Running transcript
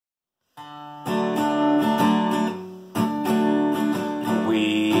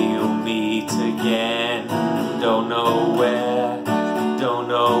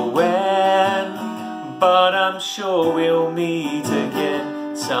sure we'll meet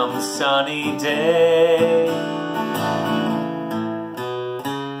again some sunny day.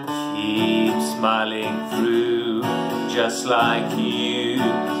 Keep smiling through, just like you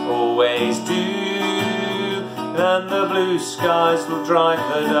always do, and the blue skies will drive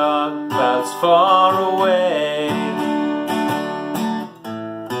the dark clouds far away.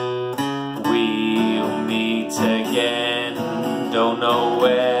 We'll meet again, don't know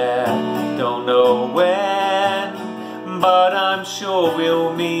where, don't know when, but I'm sure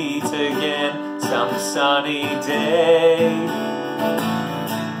we'll meet again some sunny day.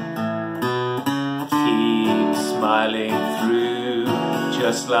 Keep smiling through,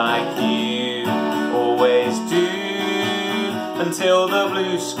 just like you always do, until the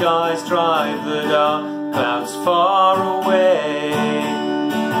blue skies drive the dark clouds far away.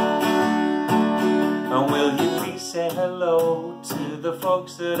 And will you please say hello to the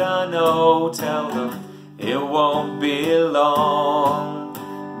folks that I know? Tell them it won't be long.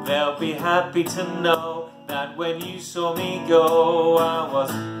 They'll be happy to know that when you saw me go, I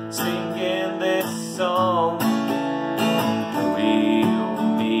was singing this song.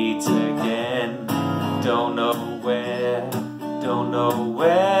 We'll meet again, don't know where, don't know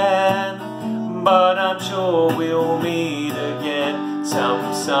when, but I'm sure we'll meet again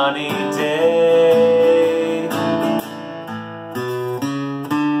some sunny day.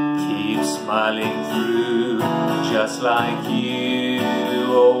 Keep smiling through, just like you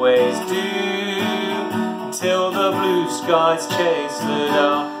always do, till the blue skies chase the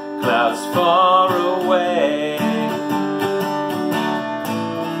dark clouds far away.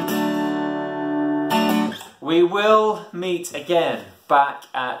 We will meet again back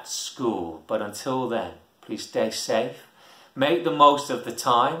at school, but until then, please stay safe. Make the most of the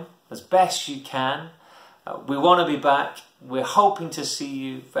time as best you can. We want to be back. We're hoping to see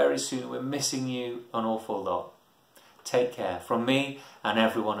you very soon. We're missing you an awful lot. Take care from me and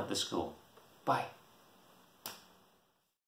everyone at the school. Bye.